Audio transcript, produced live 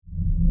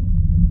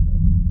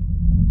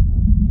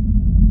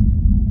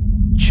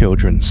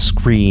children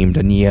screamed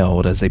and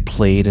yelled as they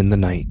played in the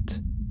night.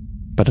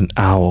 But an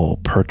owl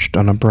perched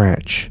on a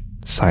branch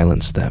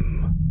silenced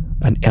them.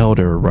 An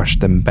elder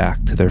rushed them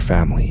back to their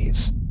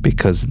families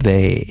because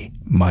they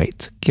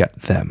might get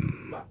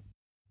them.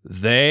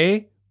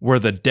 They were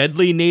the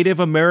deadly Native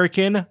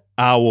American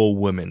owl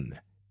women.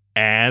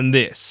 And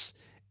this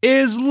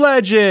is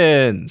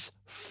Legends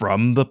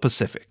from the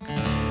Pacific.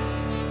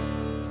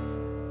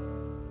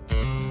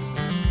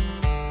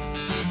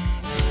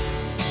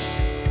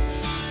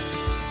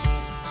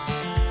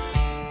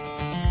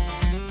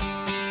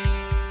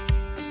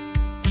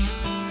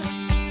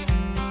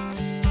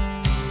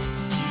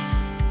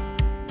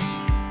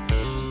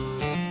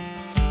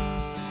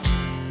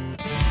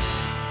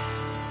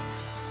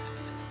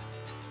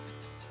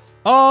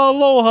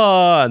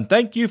 Aloha, and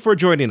thank you for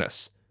joining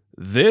us.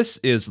 This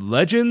is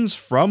Legends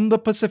from the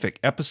Pacific,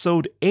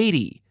 episode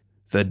 80,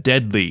 The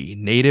Deadly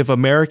Native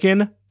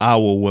American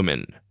Owl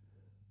Woman.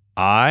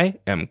 I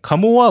am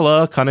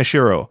Kamuala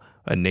Kaneshiro,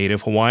 a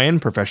native Hawaiian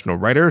professional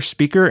writer,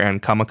 speaker,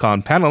 and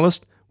Comic-Con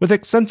panelist with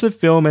extensive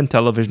film and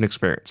television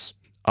experience.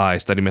 I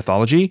study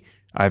mythology,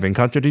 I've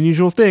encountered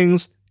unusual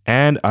things,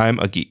 and I'm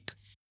a geek.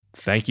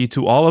 Thank you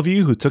to all of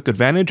you who took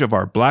advantage of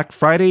our Black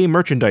Friday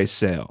merchandise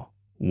sale.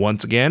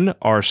 Once again,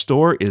 our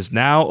store is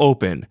now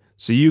open,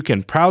 so you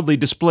can proudly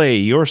display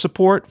your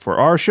support for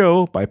our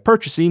show by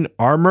purchasing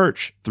our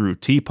merch through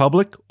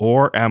TeePublic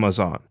or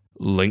Amazon.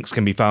 Links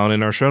can be found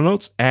in our show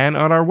notes and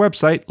on our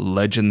website,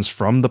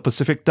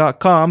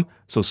 legendsfromthepacific.com,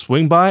 so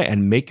swing by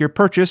and make your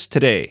purchase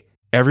today.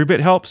 Every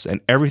bit helps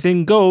and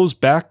everything goes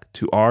back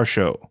to our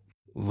show.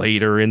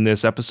 Later in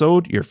this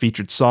episode, your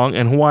featured song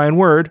and Hawaiian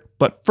word,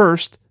 but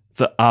first,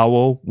 the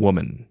Owl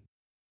Woman.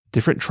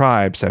 Different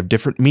tribes have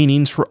different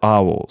meanings for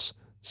owls.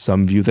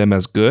 Some view them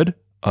as good,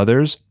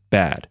 others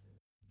bad.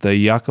 The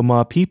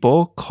Yakima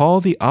people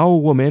call the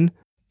owl woman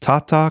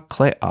Tata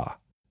Klea.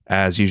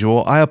 As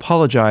usual, I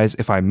apologize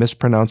if I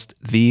mispronounced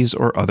these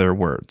or other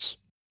words.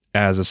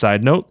 As a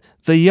side note,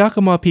 the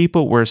Yakima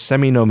people were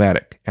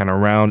semi-nomadic, and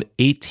around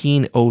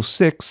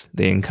 1806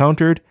 they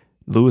encountered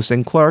Lewis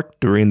and Clark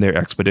during their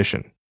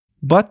expedition.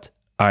 But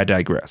I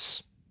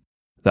digress.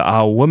 The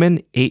owl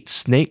woman ate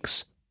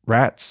snakes,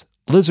 rats,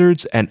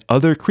 lizards, and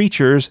other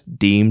creatures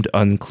deemed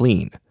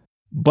unclean.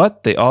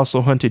 But they also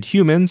hunted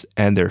humans,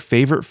 and their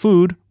favorite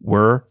food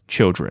were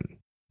children.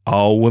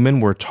 Owl women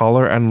were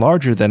taller and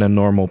larger than a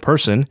normal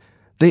person.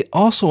 They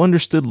also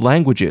understood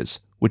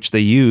languages, which they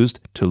used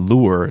to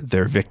lure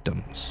their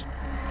victims.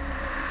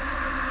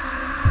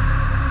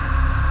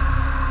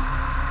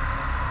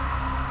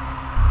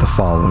 The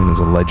following is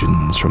a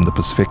Legends from the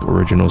Pacific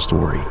original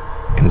story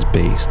and is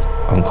based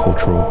on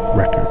cultural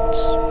records.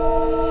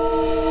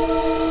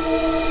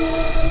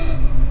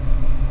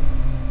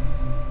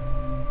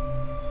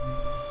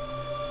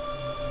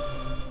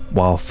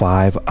 While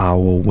 5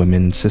 owl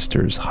women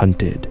sisters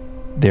hunted,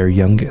 their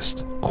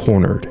youngest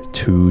cornered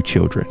 2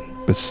 children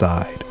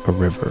beside a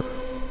river.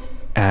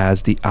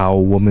 As the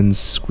owl woman's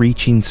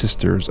screeching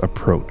sisters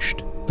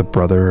approached, the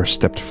brother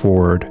stepped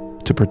forward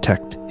to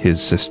protect his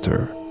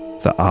sister.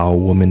 The owl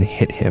woman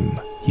hit him.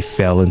 He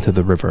fell into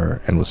the river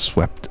and was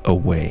swept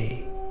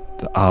away.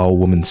 The owl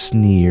woman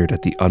sneered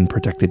at the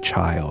unprotected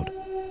child,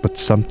 but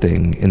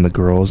something in the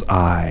girl's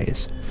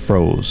eyes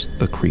froze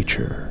the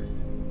creature.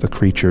 The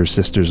creature's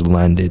sisters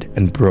landed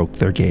and broke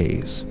their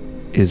gaze.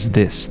 "Is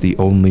this the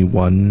only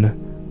one?"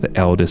 the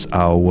eldest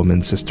owl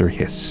woman's sister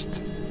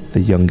hissed. The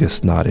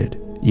youngest nodded.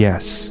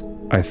 "Yes,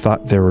 I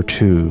thought there were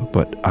 2,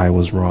 but I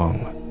was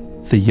wrong."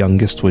 The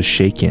youngest was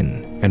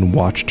shaken and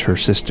watched her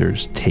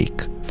sisters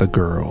take the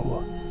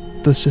girl.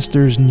 The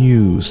sisters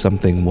knew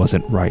something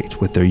wasn't right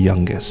with their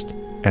youngest,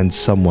 and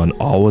someone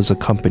always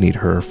accompanied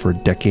her for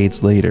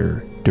decades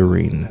later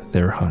during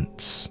their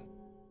hunts.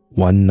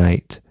 One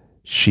night,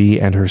 she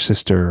and her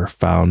sister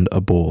found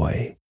a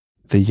boy.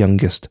 The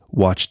youngest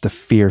watched the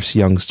fierce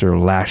youngster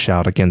lash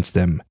out against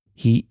them.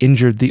 He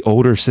injured the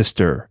older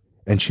sister,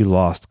 and she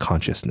lost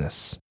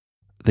consciousness.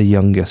 The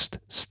youngest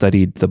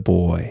studied the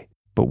boy,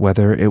 but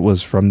whether it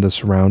was from the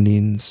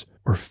surroundings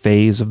or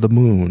phase of the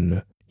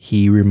moon,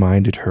 he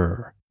reminded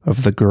her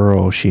of the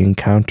girl she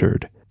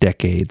encountered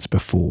decades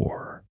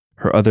before.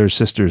 Her other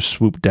sisters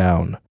swooped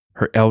down.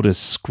 Her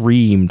eldest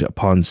screamed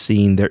upon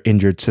seeing their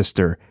injured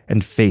sister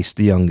and faced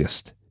the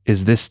youngest.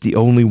 "Is this the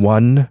only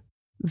one?"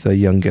 The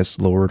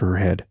youngest lowered her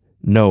head.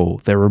 "No,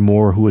 there were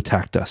more who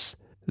attacked us.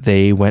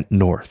 They went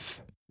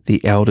north." The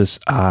eldest's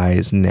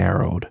eyes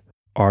narrowed.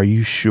 "Are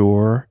you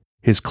sure?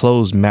 His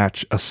clothes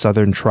match a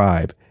southern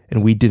tribe,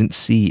 and we didn't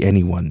see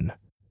anyone."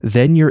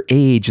 "Then your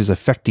age is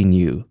affecting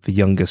you," the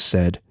youngest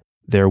said.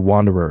 "They're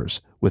wanderers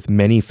with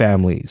many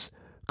families.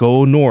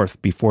 Go north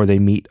before they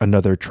meet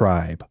another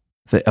tribe."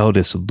 The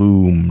eldest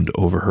loomed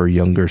over her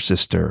younger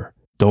sister.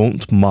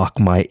 "Don't mock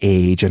my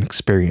age and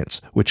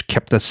experience, which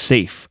kept us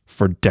safe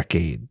for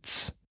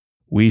decades.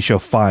 We shall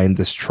find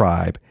this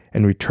tribe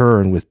and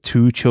return with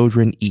 2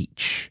 children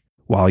each,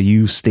 while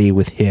you stay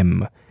with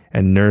him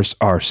and nurse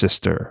our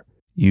sister.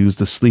 Use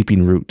the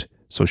sleeping root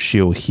so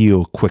she'll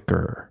heal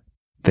quicker."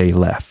 They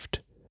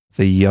left.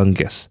 The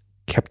youngest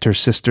kept her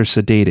sister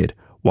sedated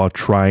while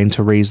trying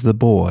to raise the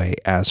boy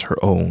as her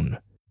own.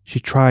 She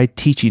tried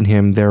teaching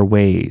him their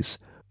ways,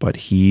 but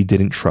he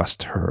didn't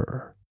trust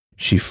her.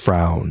 She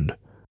frowned.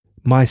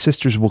 My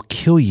sisters will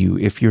kill you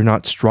if you're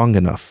not strong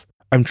enough.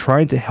 I'm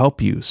trying to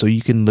help you so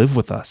you can live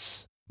with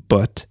us.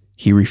 But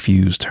he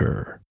refused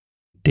her.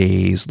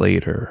 Days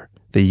later,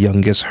 the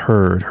youngest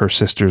heard her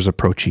sisters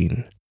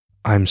approaching.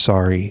 I'm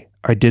sorry.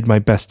 I did my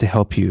best to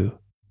help you,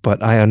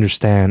 but I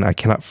understand I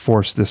cannot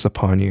force this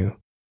upon you.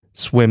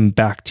 Swim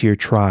back to your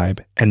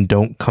tribe and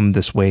don't come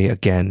this way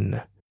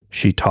again.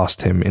 She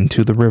tossed him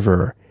into the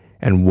river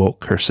and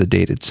woke her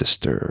sedated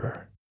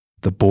sister.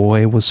 The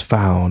boy was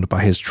found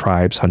by his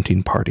tribe's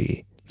hunting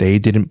party. They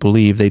didn't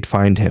believe they'd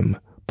find him,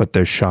 but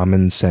their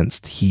shaman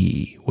sensed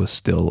he was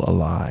still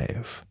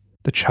alive.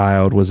 The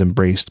child was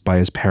embraced by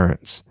his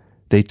parents.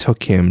 They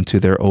took him to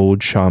their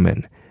old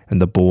shaman, and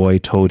the boy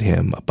told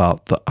him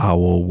about the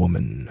owl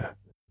woman.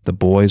 The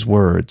boy's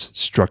words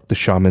struck the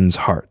shaman's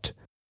heart.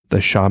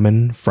 The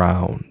shaman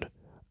frowned.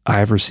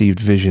 I've received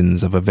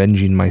visions of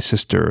avenging my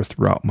sister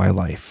throughout my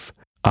life.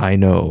 I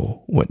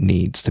know what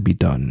needs to be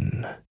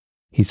done.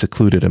 He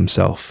secluded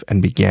himself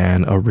and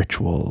began a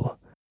ritual.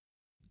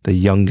 The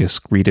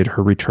youngest greeted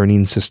her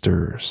returning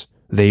sisters.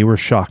 They were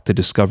shocked to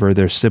discover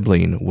their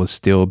sibling was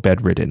still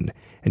bedridden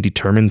and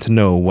determined to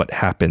know what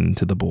happened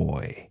to the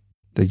boy.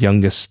 The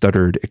youngest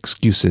stuttered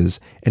excuses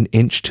and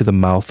inched to the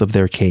mouth of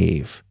their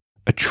cave.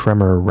 A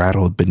tremor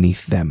rattled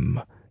beneath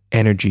them.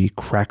 Energy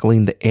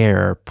crackling the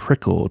air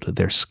prickled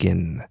their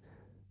skin.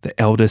 The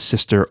eldest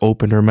sister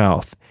opened her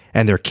mouth,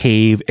 and their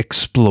cave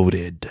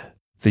exploded.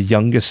 The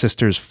youngest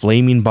sister's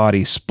flaming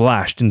body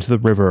splashed into the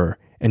river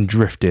and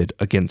drifted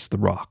against the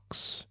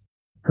rocks.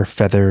 Her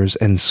feathers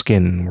and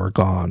skin were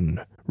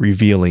gone,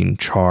 revealing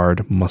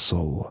charred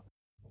muscle.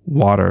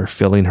 Water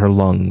filling her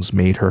lungs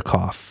made her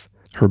cough.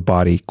 Her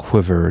body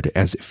quivered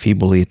as it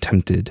feebly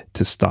attempted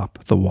to stop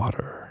the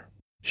water.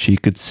 She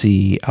could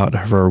see out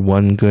of her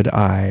one good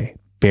eye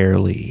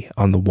barely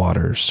on the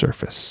water's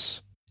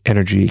surface.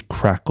 Energy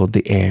crackled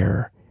the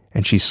air,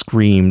 and she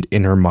screamed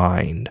in her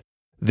mind,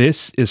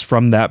 "This is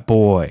from that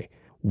boy.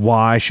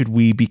 Why should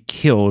we be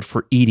killed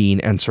for eating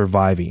and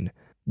surviving?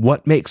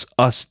 What makes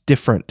us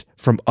different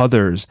from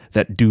others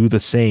that do the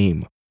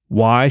same?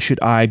 Why should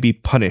I be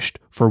punished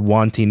for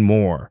wanting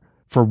more,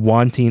 for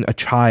wanting a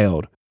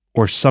child,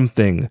 or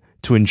something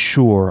to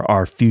ensure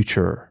our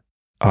future?"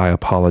 "I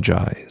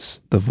apologize,"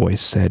 the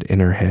voice said in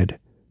her head.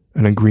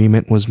 "An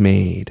agreement was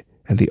made,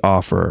 and the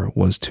offer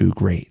was too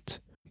great.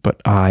 But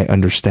I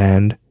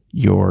understand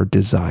your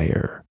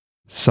desire."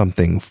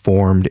 Something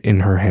formed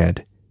in her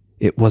head.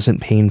 It wasn't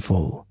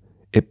painful.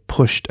 It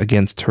pushed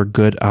against her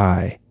good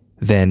eye,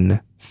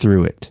 then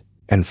through it,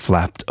 and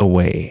flapped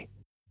away.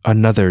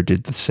 Another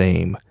did the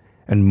same,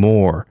 and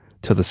more,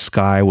 till the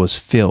sky was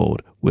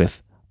filled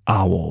with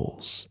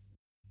owls.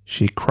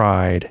 She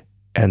cried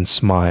and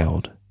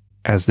smiled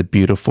as the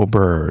beautiful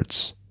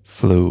birds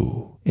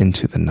flew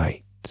into the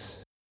night.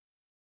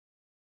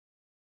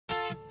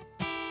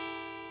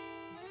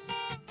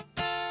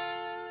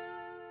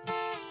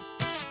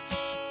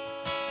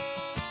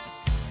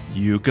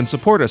 You can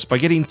support us by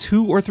getting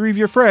 2 or 3 of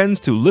your friends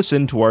to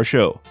listen to our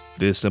show.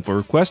 This simple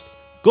request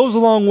goes a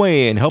long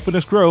way in helping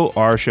us grow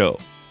our show.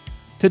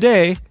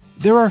 Today,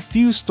 there are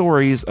few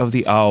stories of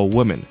the owl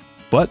woman,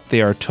 but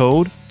they are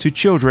told to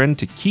children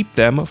to keep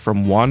them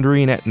from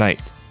wandering at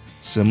night,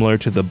 similar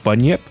to the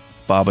Bunyip,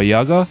 Baba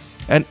Yaga,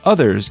 and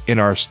others in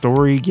our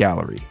story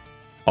gallery.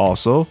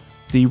 Also,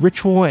 the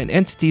ritual and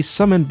entity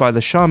summoned by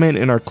the shaman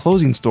in our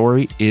closing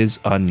story is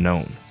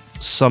unknown.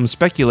 Some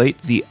speculate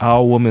the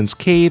owl woman's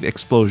cave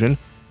explosion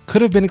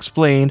could have been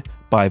explained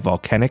by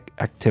volcanic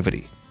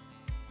activity.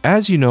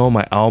 As you know,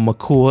 my owl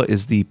Makua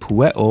is the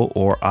Pue'o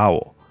or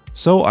owl,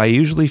 so I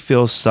usually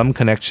feel some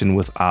connection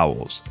with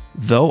owls,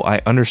 though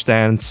I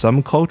understand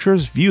some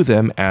cultures view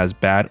them as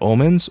bad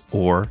omens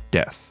or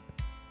death.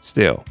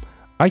 Still,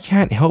 I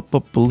can't help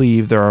but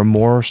believe there are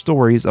more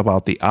stories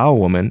about the owl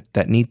woman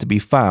that need to be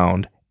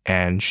found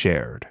and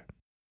shared.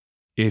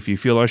 If you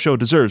feel our show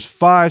deserves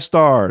 5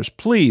 stars,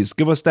 please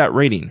give us that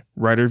rating,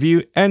 write a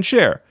review, and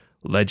share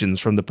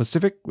Legends from the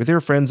Pacific with your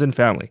friends and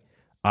family.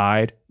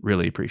 I'd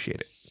really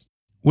appreciate it.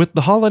 With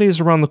the holidays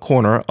around the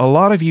corner, a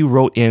lot of you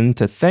wrote in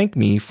to thank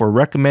me for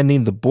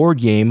recommending the board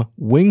game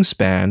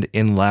Wingspan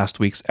in last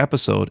week's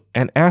episode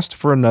and asked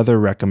for another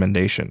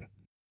recommendation.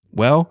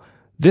 Well,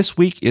 this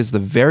week is the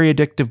very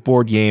addictive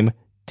board game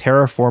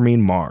Terraforming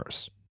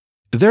Mars.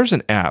 There's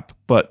an app,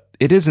 but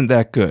it isn't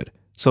that good,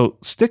 so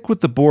stick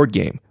with the board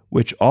game,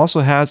 which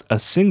also has a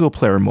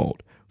single-player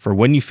mode for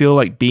when you feel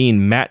like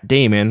being Matt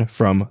Damon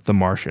from The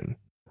Martian.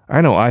 I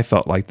know I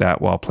felt like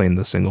that while playing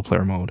the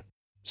single-player mode.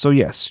 So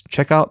yes,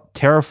 check out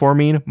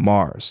Terraforming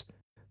Mars.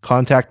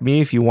 Contact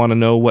me if you want to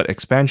know what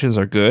expansions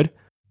are good.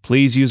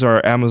 Please use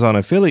our Amazon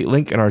affiliate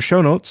link in our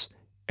show notes.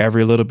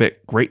 Every little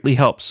bit greatly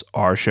helps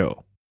our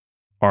show.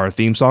 Our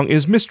theme song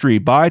is Mystery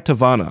by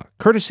Tavana,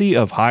 courtesy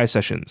of High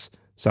Sessions.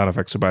 Sound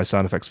effects are by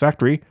Sound Effects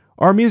Factory.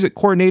 Our music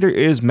coordinator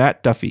is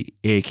Matt Duffy,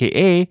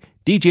 aka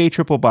DJ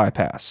Triple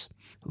Bypass.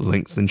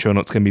 Links and show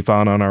notes can be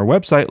found on our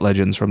website,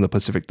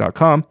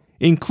 legendsfromthepacific.com,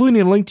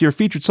 including a link to your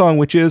featured song,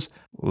 which is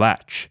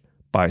Latch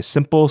by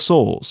Simple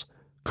Souls,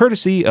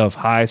 courtesy of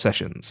High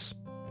Sessions.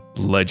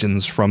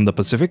 Legends from the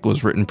Pacific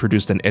was written,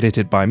 produced, and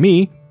edited by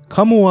me,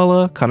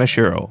 Kamuela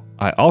Kaneshiro.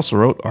 I also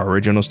wrote our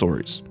original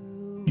stories.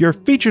 Your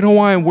featured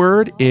Hawaiian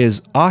word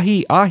is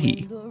ahi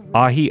ahi.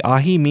 Ahi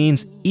ahi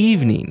means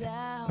evening.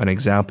 An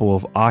example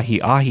of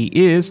ahi ahi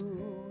is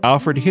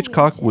Alfred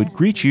Hitchcock would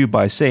greet you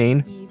by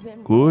saying,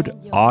 "Good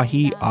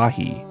ahi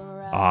ahi.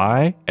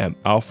 I am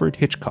Alfred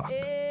Hitchcock."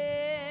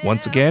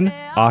 Once again,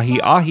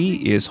 ahi ahi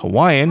is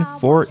Hawaiian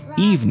for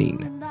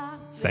evening.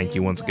 Thank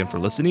you once again for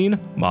listening.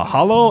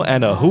 Mahalo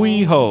and a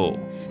hui ho.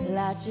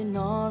 Latching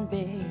on,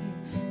 babe.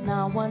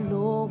 Now I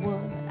know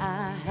what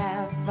I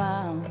have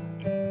found.